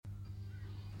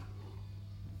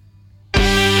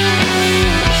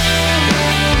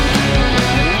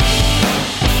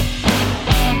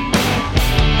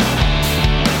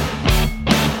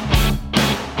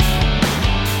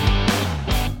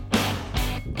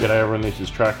G'day everyone, this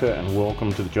is Tractor and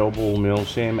welcome to the Gelball Mill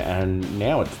Sim, and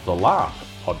now it's the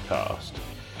Laugh podcast.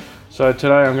 So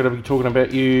today I'm going to be talking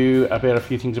about a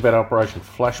few things about Operation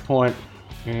Flashpoint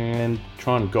and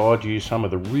try and guide you some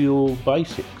of the real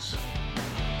basics.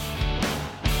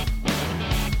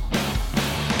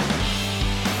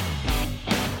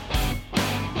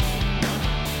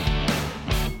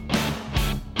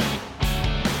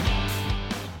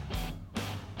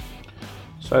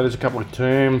 So there's a couple of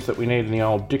terms that we need in the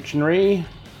old dictionary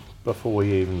before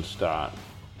we even start.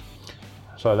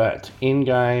 So that's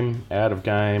in-game,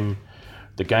 out-of-game,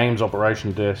 the game's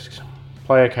operation disks,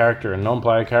 player character and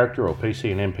non-player character, or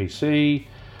PC and NPC,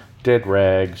 dead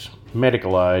rags,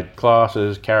 medical aid,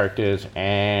 classes, characters,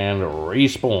 and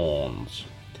respawns.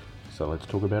 So let's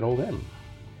talk about all them.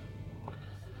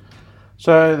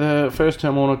 So the first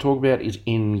term I want to talk about is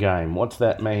in-game. What's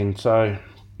that mean? So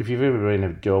if you've ever been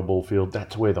at a Gelball field,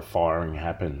 that's where the firing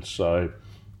happens. So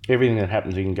everything that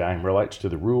happens in-game relates to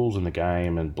the rules in the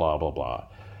game and blah, blah, blah.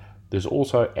 There's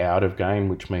also out-of-game,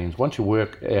 which means once you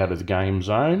work out of the game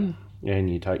zone and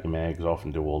you take your mags off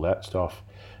and do all that stuff,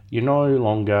 you're no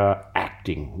longer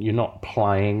acting. You're not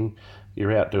playing.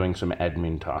 You're out doing some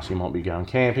admin tasks. You might be going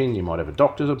camping. You might have a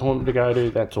doctor's appointment to go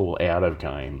to. That's all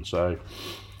out-of-game. So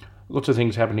lots of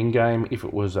things happen in-game. If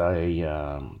it was a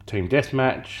team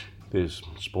deathmatch, there's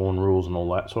spawn rules and all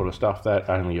that sort of stuff. That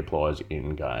only applies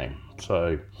in-game.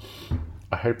 So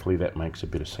hopefully that makes a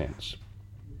bit of sense.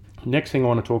 Next thing I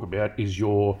want to talk about is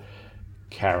your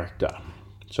character.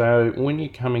 So when you're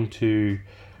coming to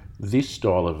this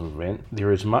style of event,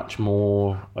 there is much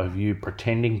more of you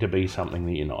pretending to be something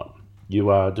that you're not. You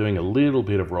are doing a little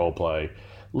bit of role play,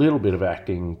 a little bit of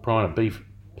acting, trying to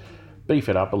beef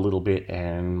it up a little bit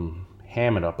and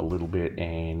ham it up a little bit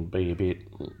and be a bit...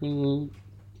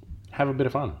 have a bit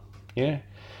of fun, yeah?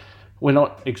 We're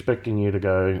not expecting you to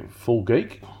go full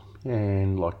geek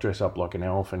and like dress up like an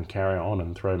elf and carry on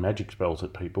and throw magic spells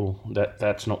at people.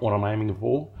 That's not what I'm aiming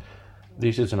for.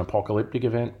 This is an apocalyptic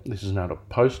event. This is not a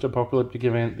post-apocalyptic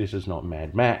event. This is not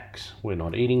Mad Max. We're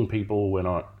not eating people. We're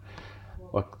not...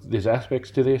 like, there's aspects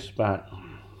to this, but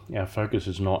our focus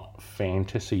is not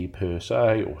fantasy per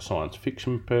se or science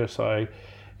fiction per se.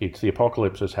 It's the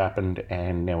apocalypse has happened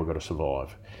and now we've got to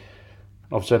survive.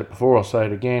 I've said it before, I'll say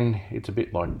it again, it's a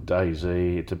bit like DayZ,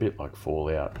 it's a bit like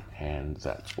Fallout, and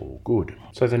that's all good.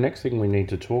 So the next thing we need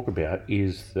to talk about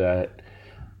is that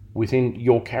within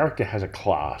your character has a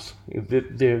class.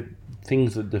 They're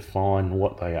things that define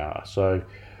what they are. So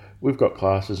we've got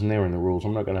classes and they're in the rules.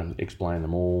 I'm not going to explain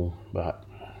them all, but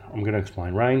I'm going to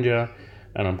explain Ranger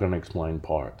and I'm going to explain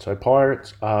Pirate. So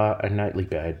pirates are innately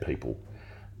bad people.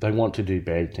 They want to do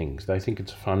bad things. They think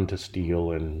it's fun to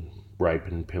steal and rape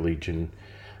and pillage and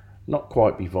not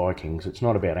quite be Vikings. It's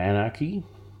not about anarchy,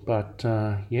 but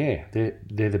they're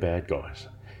the bad guys.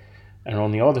 And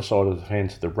on the other side of the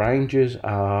fence, the Rangers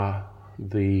are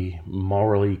the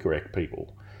morally correct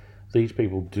people. These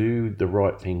people do the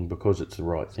right thing because it's the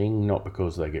right thing, not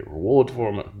because they get rewards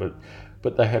for it,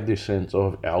 but they have this sense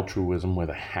of altruism where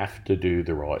they have to do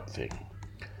the right thing.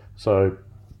 So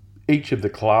each of the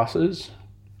classes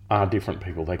are different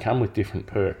people. They come with different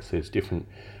perks. There's different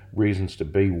reasons to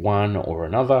be one or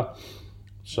another.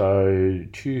 So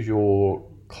choose your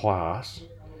class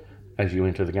as you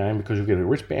enter the game, because you'll get a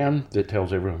wristband that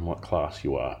tells everyone what class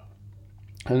you are.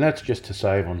 And that's just to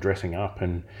save on dressing up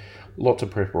and lots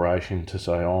of preparation to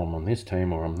say, oh, I'm on this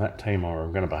team or I'm that team or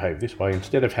I'm going to behave this way.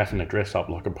 Instead of having to dress up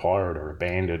like a pirate or a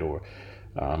bandit or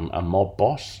a mob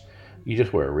boss, you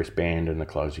just wear a wristband and the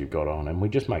clothes you've got on, and we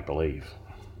just make believe.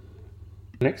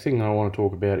 The next thing I want to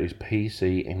talk about is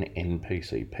PC and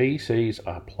NPC. PCs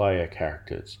are player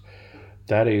characters.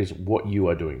 That is what you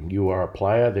are doing. You are a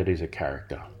player that is a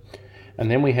character.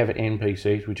 And then we have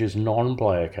NPCs, which is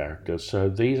non-player characters. So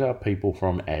these are people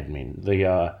from admin. They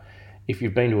are, if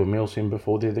you've been to a mill sim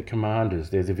before, they're the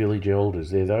commanders, they're the village elders,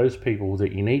 they're those people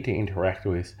that you need to interact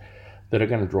with that are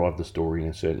going to drive the story in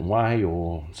a certain way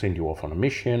or send you off on a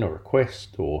mission or a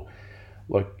quest, or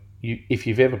like... if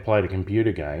you've ever played a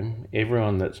computer game,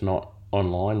 everyone that's not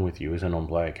online with you is a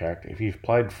non-player character. If you've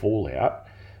played Fallout,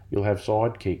 you'll have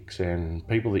sidekicks and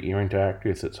people that you interact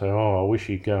with that say, oh, I wish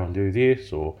you'd go and do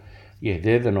this, or, yeah,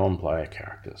 they're the non-player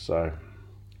characters. So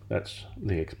that's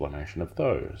the explanation of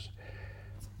those.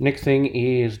 Next thing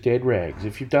is dead rags.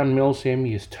 If you've done Milsim,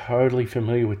 you're totally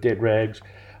familiar with dead rags.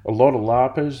 A lot of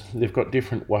LARPers, they've got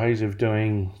different ways of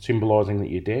symbolising that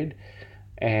you're dead.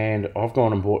 And I've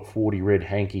gone and bought 40 red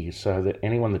hankies so that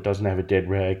anyone that doesn't have a dead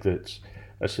rag that's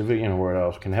a civilian or whatever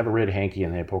else can have a red hanky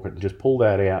in their pocket and just pull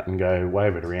that out and go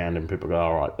wave it around and people go,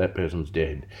 all right, that person's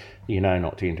dead. You know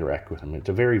not to interact with them. It's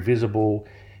a very visible,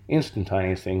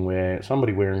 instantaneous thing where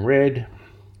somebody wearing red,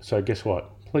 so guess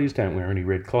what? Please don't wear any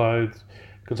red clothes,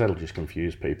 because that'll just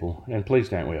confuse people. And please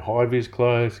don't wear high-vis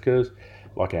clothes, because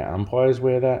like our umpires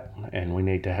wear that, and we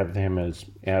need to have them as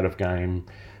out of game,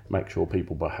 make sure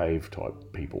people behave type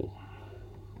people.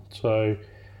 So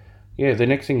yeah, the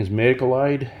next thing is medical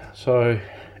aid. So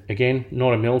again,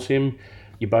 not a milsim.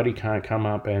 Your buddy can't come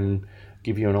up and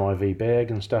give you an IV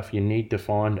bag and stuff. You need to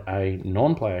find a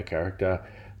non-player character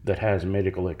that has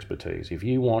medical expertise. If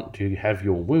you want to have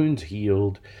your wounds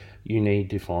healed, you need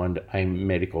to find a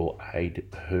medical aid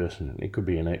person. It could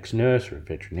be an ex-nurse or a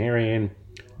veterinarian.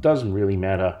 Doesn't really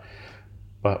matter.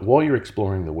 But while you're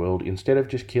exploring the world, instead of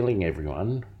just killing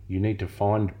everyone, you need to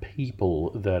find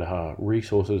people that are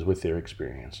resources with their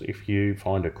experience. If you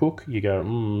find a cook, you go,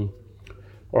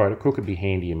 all right, a cook would be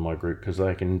handy in my group because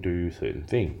they can do certain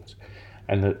things.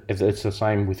 And it's the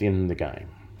same within the game.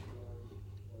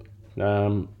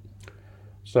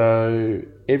 So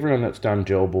everyone that's done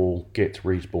Gel Ball gets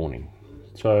respawning.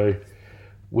 So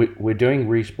we're doing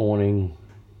respawning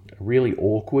a really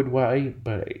awkward way,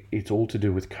 but it's all to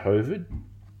do with COVID.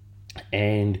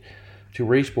 And to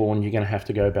respawn, you're going to have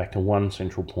to go back to one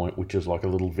central point, which is like a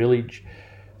little village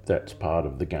that's part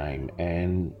of the game.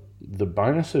 And the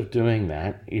bonus of doing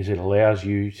that is it allows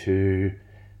you to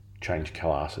change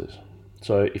classes.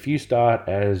 So if you start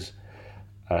as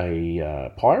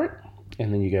a pirate,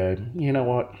 and then you go, you know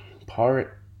what, pirate,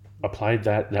 I played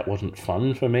that wasn't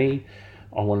fun for me.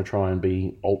 I want to try and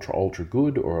be ultra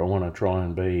good, or I want to try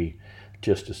and be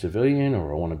just a civilian,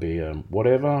 or I want to be a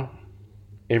whatever.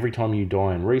 Every time you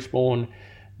die and respawn,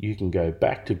 you can go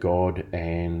back to God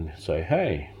and say,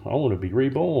 hey, I want to be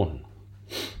reborn.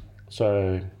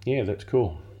 So yeah, that's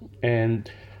cool. And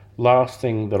last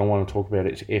thing that I want to talk about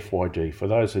is FYG. For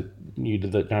those of you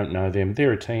that don't know them,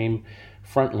 they're a team,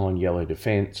 Frontline Yellow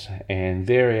Defense, and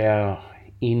they're our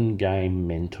in-game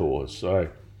mentors. So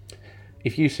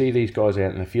if you see these guys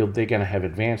out in the field, they're going to have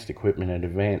advanced equipment and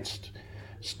advanced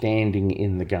standing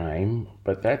in the game,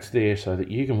 but that's there so that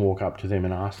you can walk up to them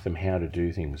and ask them how to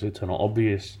do things. It's an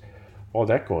obvious, oh,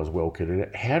 that guy's well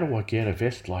kitted. How do I get a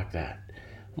vest like that?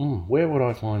 Where would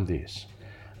I find this?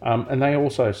 And they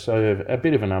also serve a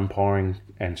bit of an umpiring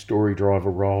and story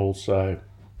driver role. So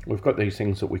we've got these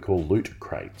things that we call loot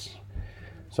crates.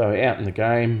 So out in the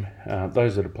game,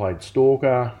 those that have played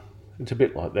Stalker, it's a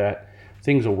bit like that.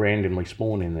 Things will randomly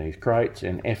spawn in these crates,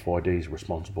 and FYD is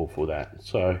responsible for that.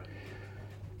 So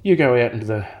you go out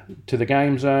into the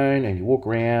game zone and you walk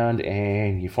around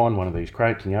and you find one of these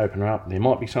crates and you open it up. There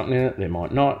might be something in it, there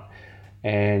might not.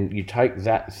 And you take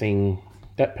that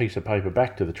piece of paper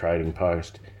back to the trading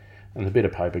post, and the bit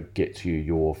of paper gets you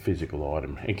your physical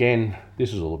item. Again,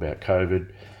 this is all about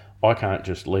COVID. I can't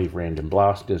just leave random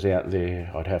blasters out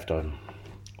there. I'd have to,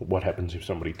 what happens if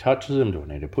somebody touches them? Do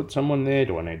I need to put someone there?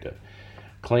 Do I need to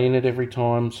clean it every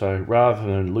time? So rather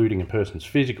than looting a person's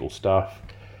physical stuff,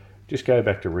 just go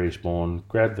back to respawn,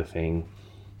 grab the thing.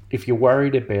 If you're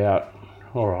worried about,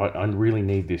 all right, I really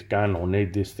need this gun or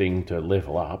need this thing to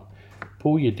level up,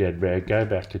 pull your dead bag, go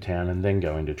back to town, and then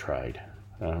go into trade.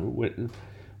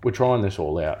 We're trying this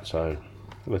all out, so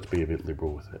let's be a bit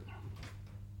liberal with it.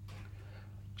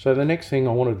 So the next thing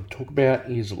I wanted to talk about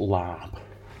is LARP.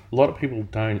 A lot of people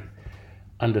don't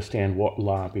understand what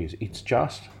LARP is. It's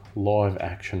just live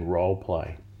action role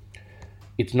play.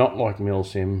 It's not like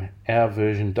Milsim. Our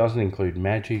version doesn't include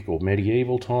magic or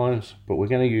medieval times, but we're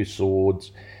going to use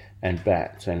swords and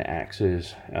bats and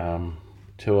axes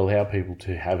to allow people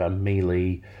to have a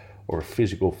melee or a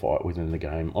physical fight within the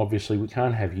game. Obviously, we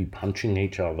can't have you punching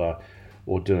each other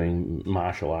or doing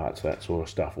martial arts, that sort of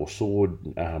stuff, or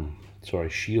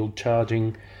shield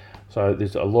charging. So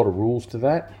there's a lot of rules to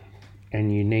that,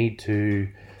 and you need to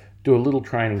do a little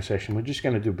training session. We're just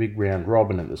going to do a big round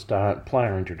robin at the start,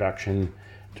 player introduction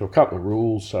to a couple of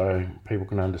rules so people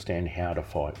can understand how to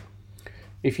fight.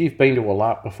 If you've been to a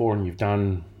LARP before and you've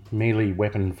done melee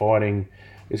weapon fighting,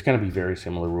 it's going to be very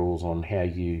similar rules on how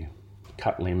you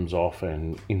cut limbs off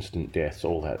and instant deaths,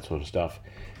 all that sort of stuff.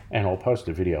 And I'll post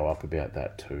a video up about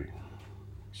that too.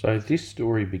 So this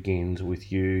story begins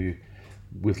with you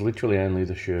with literally only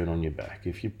the shirt on your back.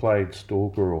 If you played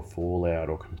Stalker or Fallout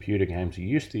or computer games, you're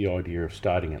used to the idea of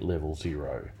starting at level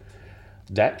 0.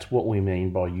 That's what we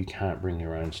mean by you can't bring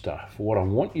your own stuff. What I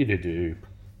want you to do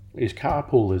is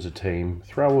carpool as a team,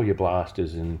 throw all your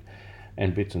blasters and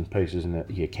bits and pieces and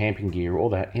your camping gear, all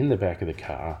that in the back of the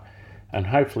car, and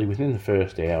hopefully within the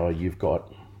first hour you've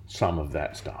got some of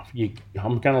that stuff.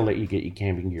 I'm going to let you get your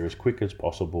camping gear as quick as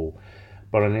possible,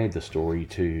 but I need the story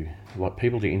to like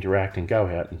people to interact and go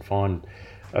out and find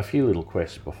a few little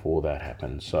quests before that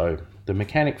happens. So the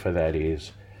mechanic for that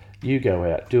is You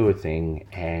go out, do a thing,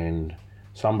 and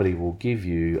somebody will give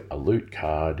you a loot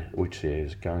card which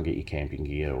says go and get your camping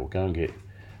gear or go and get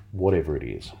whatever it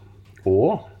is.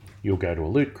 Or you'll go to a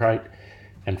loot crate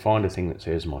and find a thing that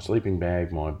says my sleeping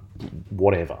bag, my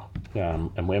whatever.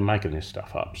 And we're making this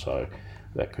stuff up, so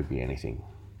that could be anything.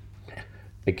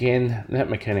 Again, that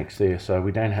mechanic's there, so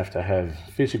we don't have to have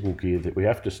physical gear that we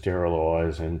have to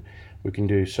sterilise, and we can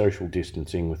do social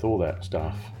distancing with all that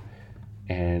stuff.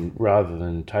 And rather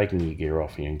than taking your gear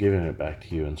off you and giving it back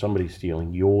to you and somebody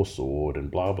stealing your sword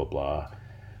and blah blah blah,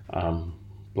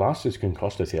 blasters can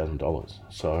cost $1,000.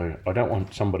 So I don't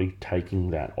want somebody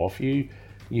taking that off you.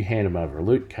 You hand them over a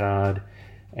loot card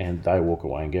and they walk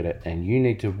away and get it, and you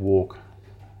need to walk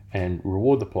and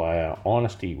reward the player.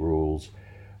 Honesty rules,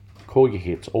 call your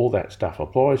hits, all that stuff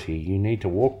applies here. You need to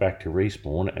walk back to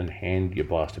respawn and hand your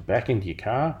blaster back into your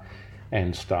car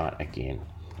and start again.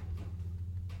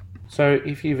 So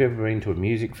if you've ever been to a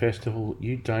music festival,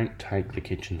 you don't take the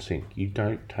kitchen sink, you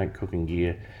don't take cooking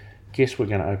gear. Guess we're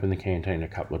going to open the canteen a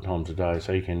couple of times a day,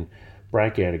 so you can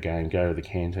break out a game, go to the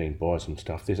canteen, buy some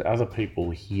stuff. There's other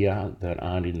people here that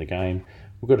aren't in the game.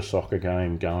 We've got a soccer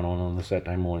game going on the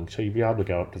Saturday morning, so you'll be able to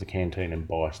go up to the canteen and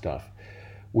buy stuff.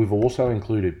 We've also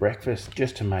included breakfast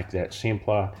just to make that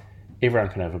simpler. Everyone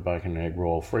can have a bacon and egg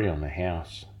roll free on the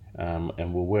house,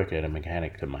 and we'll work out a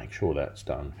mechanic to make sure that's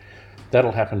done.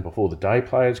 That'll happen before the day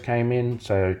players came in,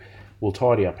 so we'll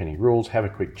tidy up any rules, have a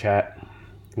quick chat.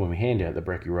 When we hand out the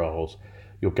brekkie rolls,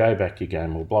 you'll go back to your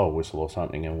game, we'll blow a whistle or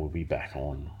something, and we'll be back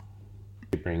on.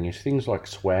 We bring is things like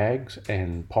swags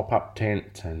and pop-up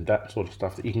tents and that sort of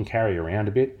stuff that you can carry around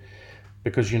a bit,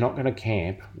 because you're not going to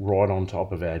camp right on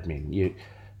top of admin.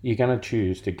 You're going to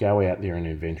choose to go out there and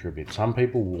adventure a bit. Some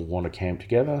people will want to camp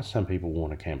together, some people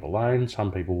want to camp alone,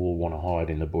 some people will want to hide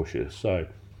in the bushes. So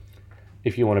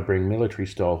if you want to bring military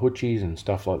style hoochies and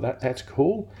stuff like that, that's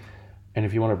cool. And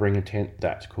if you want to bring a tent,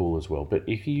 that's cool as well. But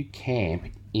if you camp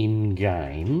in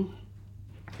game,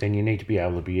 then you need to be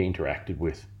able to be interacted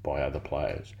with by other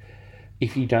players.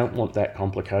 If you don't want that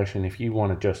complication, if you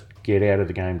want to just get out of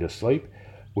the game to sleep,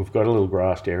 we've got a little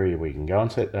grassed area where you can go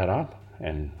and set that up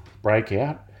and break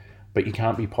out, but you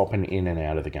can't be popping in and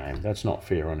out of the game. That's not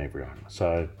fair on everyone.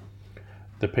 So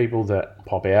the people that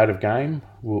pop out of game,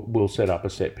 will set up a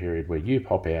set period where you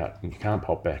pop out and you can't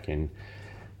pop back in.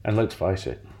 And let's face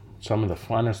it, some of the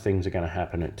funnest things are going to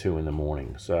happen at 2 in the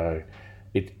morning. So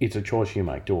it's a choice you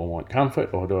make. Do I want comfort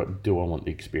or do I want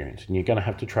the experience? And you're going to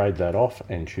have to trade that off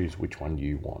and choose which one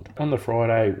you want. On the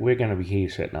Friday, we're going to be here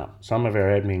setting up. Some of our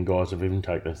admin guys have even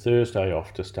taken Thursday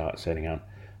off to start setting up.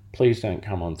 Please don't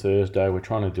come on Thursday. We're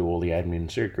trying to do all the admin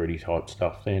security type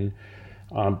stuff then.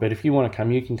 But if you want to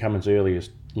come, you can come as early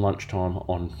as lunchtime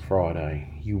on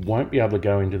Friday. You won't be able to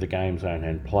go into the game zone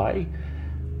and play,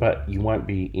 but you won't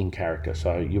be in character.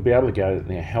 So you'll be able to go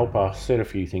there, help us, set a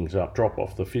few things up, drop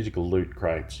off the physical loot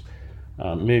crates,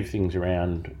 move things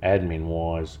around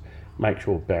admin-wise, make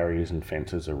sure barriers and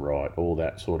fences are right, all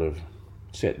that sort of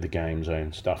set the game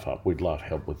zone stuff up. We'd love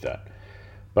help with that.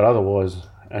 But otherwise,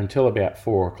 until about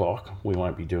 4 o'clock, we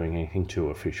won't be doing anything too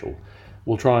official.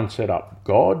 We'll try and set up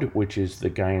God, which is the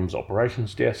game's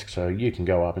operations desk, so you can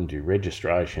go up and do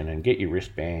registration and get your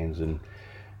wristbands and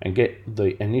get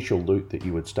the initial loot that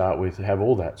you would start with, have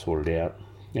all that sorted out,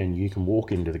 and you can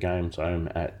walk into the game zone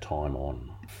at time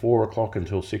on. 4 o'clock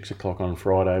until 6 o'clock on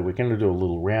Friday, we're going to do a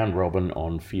little round robin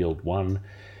on Field 1,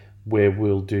 where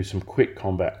we'll do some quick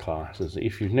combat classes.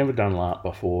 If you've never done LARP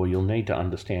before, you'll need to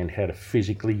understand how to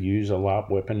physically use a LARP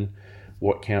weapon,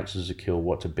 what counts as a kill,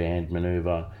 what's a band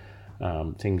maneuver,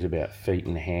 things about feet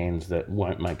and hands that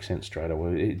won't make sense straight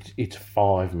away. It's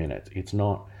 5 minutes. It's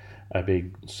not a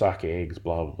big suck eggs,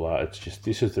 blah, blah, blah. It's just,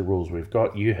 this is the rules we've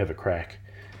got. You have a crack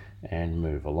and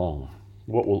move along.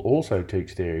 What we'll also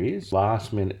teach there is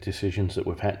last minute decisions that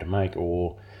we've had to make,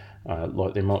 or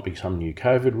like there might be some new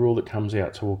COVID rule that comes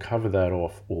out, so we'll cover that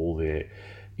off all there.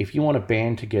 If you want to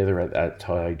band together at that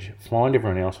stage, find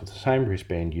everyone else with the same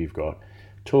wristband you've got,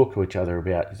 talk to each other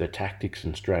about the tactics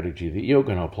and strategy that you're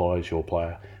going to apply as your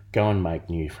player, go and make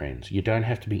new friends. You don't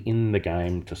have to be in the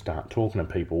game to start talking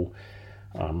to people.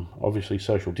 Obviously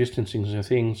social distancing is a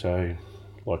thing, so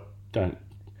like don't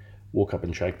walk up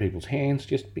and shake people's hands,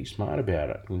 just be smart about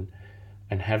it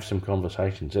and have some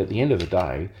conversations. At the end of the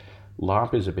day,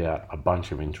 LARP is about a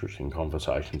bunch of interesting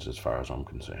conversations as far as I'm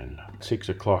concerned. 6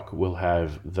 o'clock we'll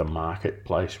have the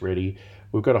marketplace ready.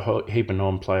 We've got a heap of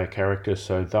non-player characters,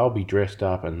 so they'll be dressed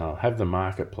up and they'll have the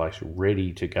marketplace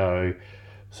ready to go.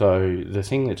 So the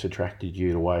thing that's attracted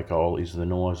you to Wakehole is the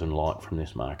noise and light from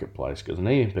this marketplace, because an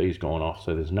EMP's gone off,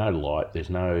 so there's no light,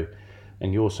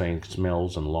 and you're seeing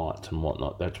smells and lights and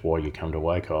whatnot. That's why you come to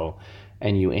Wakehole.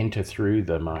 and you enter through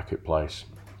the marketplace.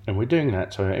 And we're doing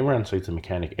that so everyone sees the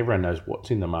mechanic, everyone knows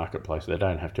what's in the marketplace, they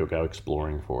don't have to go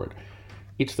exploring for it.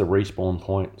 It's the respawn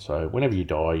point, so whenever you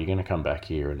die, you're going to come back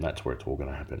here, and that's where it's all going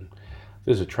to happen.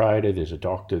 There's a trader, there's a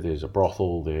doctor, there's a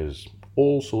brothel, there's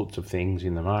all sorts of things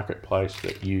in the marketplace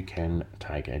that you can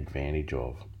take advantage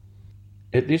of.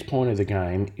 At this point of the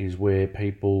game is where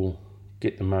people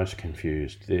get the most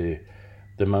confused. They're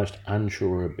the most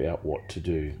unsure about what to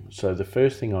do. So the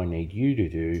first thing I need you to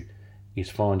do is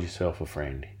find yourself a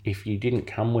friend. If you didn't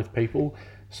come with people,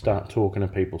 start talking to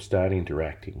people, start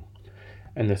interacting.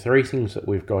 And the three things that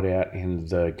we've got out in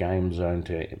the game zone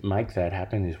to make that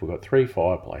happen is we've got 3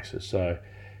 fireplaces. So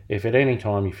if at any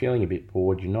time you're feeling a bit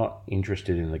bored, you're not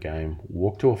interested in the game,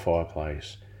 walk to a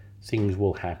fireplace. Things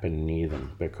will happen near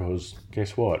them, because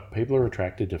guess what? People are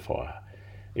attracted to fire.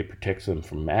 It protects them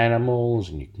from animals,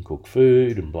 and you can cook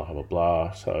food and blah, blah,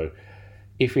 blah. So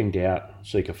if in doubt,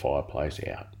 seek a fireplace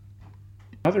out.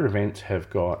 Other events have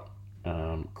got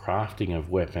crafting of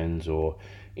weapons or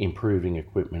improving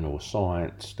equipment or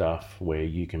science stuff where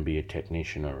you can be a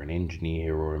technician or an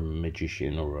engineer or a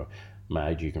magician or a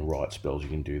mage. You can write spells, you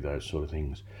can do those sort of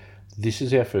things. This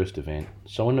is our first event,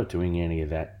 so we're not doing any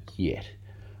of that yet.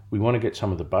 We want to get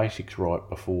some of the basics right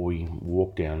before we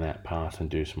walk down that path and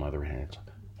do some other events.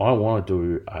 I want to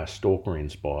do a stalker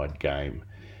inspired game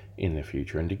in the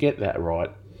future, and to get that right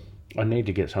I need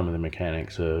to get some of the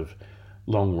mechanics of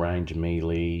long range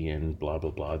melee and blah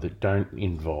blah blah that don't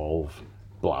involve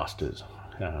blasters,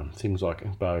 things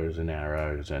like bows and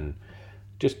arrows and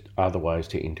just other ways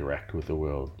to interact with the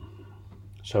world.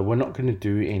 So we're not going to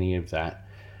do any of that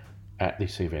at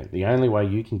this event. The only way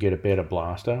you can get a better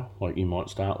blaster, like you might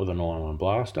start with an iron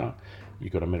blaster,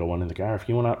 you've got a metal one in the car. If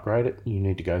you want to upgrade it, you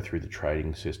need to go through the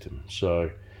trading system. So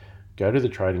go to the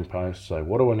trading post, say,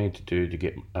 what do I need to do to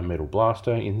get a metal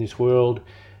blaster in this world?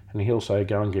 And he'll say,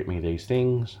 go and get me these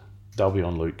things. They'll be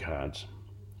on loot cards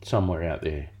somewhere out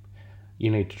there. You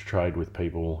need to trade with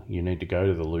people. You need to go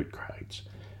to the loot crates.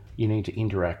 You need to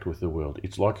interact with the world.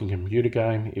 It's like a computer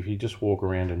game. If you just walk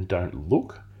around and don't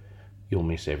look, you'll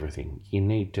miss everything. You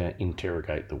need to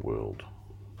interrogate the world.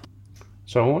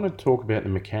 So I want to talk about the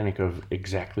mechanic of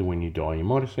exactly when you die. You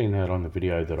might have seen that on the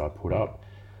video that I put up.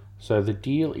 So the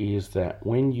deal is that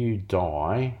when you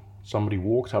die, somebody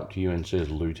walks up to you and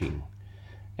says looting.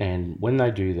 And when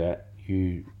they do that,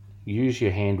 you use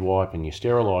your hand wipe and you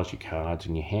sterilise your cards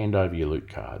and you hand over your loot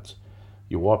cards.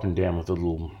 You wipe them down with a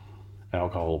little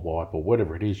alcohol wipe or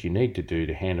whatever it is you need to do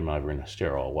to hand them over in a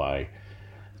sterile way.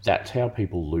 That's how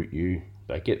people loot you.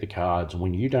 They get the cards, and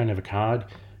when you don't have a card,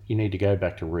 you need to go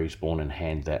back to respawn and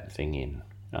hand that thing in.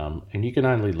 And you can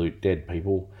only loot dead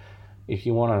people. If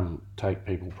you want to take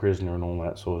people prisoner and all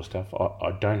that sort of stuff,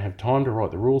 I don't have time to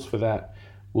write the rules for that.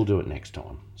 We'll do it next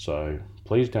time. So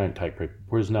please don't take people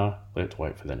prisoner. Let's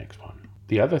wait for the next one.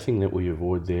 The other thing that we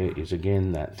avoid there is,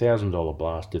 again, that $1,000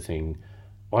 blaster thing.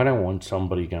 I don't want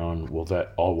somebody going, well, I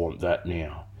want that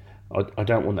now. I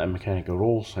don't want that mechanic at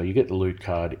all. So you get the loot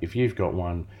card. If you've got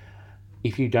one,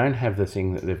 if you don't have the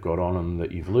thing that they've got on them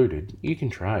that you've looted, you can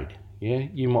trade. Yeah,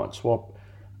 you might swap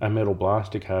a metal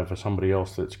blaster card for somebody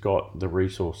else that's got the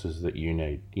resources that you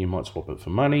need. You might swap it for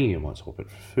money, you might swap it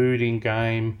for food in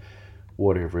game,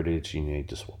 whatever it is you need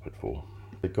to swap it for.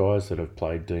 The guys that have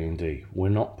played D&D, we're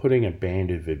not putting a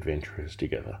band of adventurers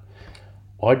together.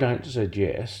 I don't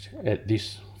suggest at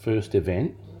this first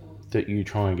event that you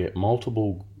try and get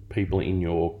multiple people in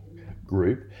your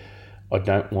group. I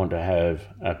don't want to have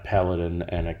a paladin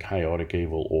and a chaotic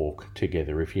evil orc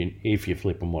together if you're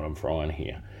flipping what I'm frying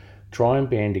here. Try and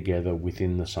band together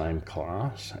within the same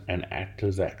class and act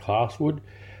as that class would,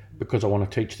 because I want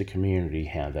to teach the community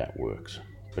how that works.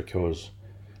 Because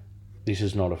this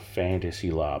is not a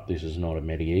fantasy LARP, this is not a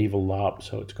medieval LARP,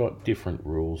 so it's got different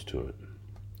rules to it.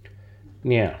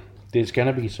 Now, there's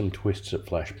going to be some twists at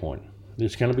Flashpoint.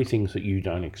 There's going to be things that you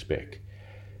don't expect.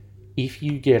 If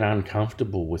you get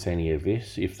uncomfortable with any of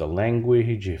this, if the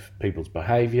language, if people's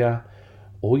behaviour,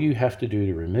 all you have to do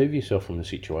to remove yourself from the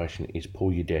situation is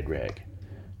pull your dead rag.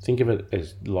 Think of it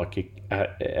as like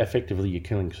effectively you're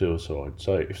killing suicide.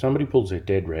 So if somebody pulls their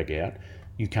dead rag out,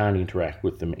 you can't interact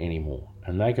with them anymore.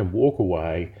 And they can walk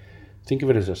away. Think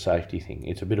of it as a safety thing.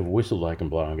 It's a bit of a whistle they can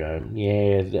blow and go,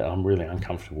 yeah, I'm really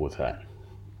uncomfortable with that.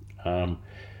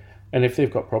 And if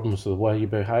they've got problems with the way you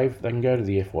behave, they can go to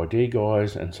the FYD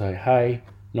guys and say, hey,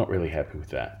 not really happy with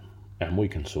that. And we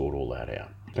can sort all that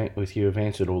out. With you, I've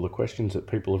answered all the questions that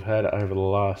people have had over the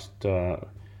last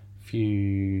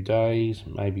few days,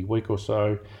 maybe week or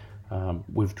so.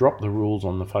 We've dropped the rules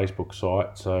on the Facebook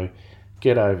site, so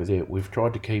get over there. We've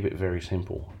tried to keep it very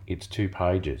simple. It's 2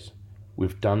 pages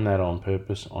We've done that on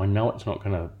purpose. I know it's not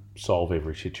going to solve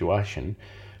every situation,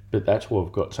 but that's why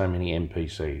we've got so many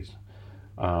NPCs.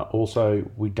 Also,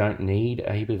 we don't need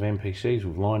a heap of NPCs.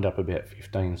 We've lined up about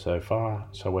 15 so far,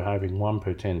 so we're hoping 1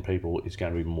 per 10 people is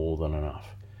going to be more than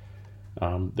enough.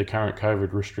 The current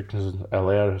COVID restrictions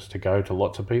allowed us to go to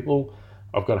lots of people.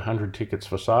 I've got 100 tickets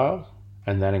for sale,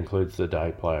 and that includes the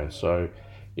day players. So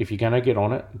if you're going to get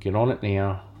on it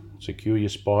now, secure your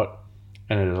spot,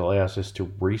 and it allows us to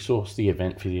resource the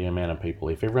event for the amount of people.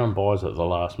 If everyone buys at the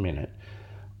last minute,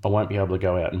 I won't be able to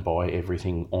go out and buy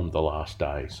everything on the last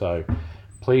day. So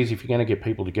please, if you're going to get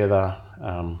people together,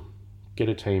 get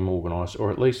a team organised, or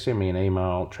at least send me an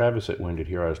email,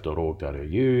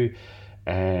 travis@woundedheroes.org.au,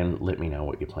 and let me know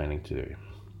what you're planning to do.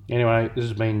 Anyway, this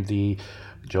has been the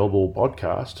Gelball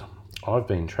podcast. I've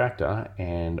been Tractor,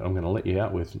 and I'm going to let you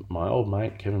out with my old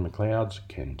mate Kevin McLeod's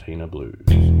Cantina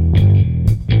Blues.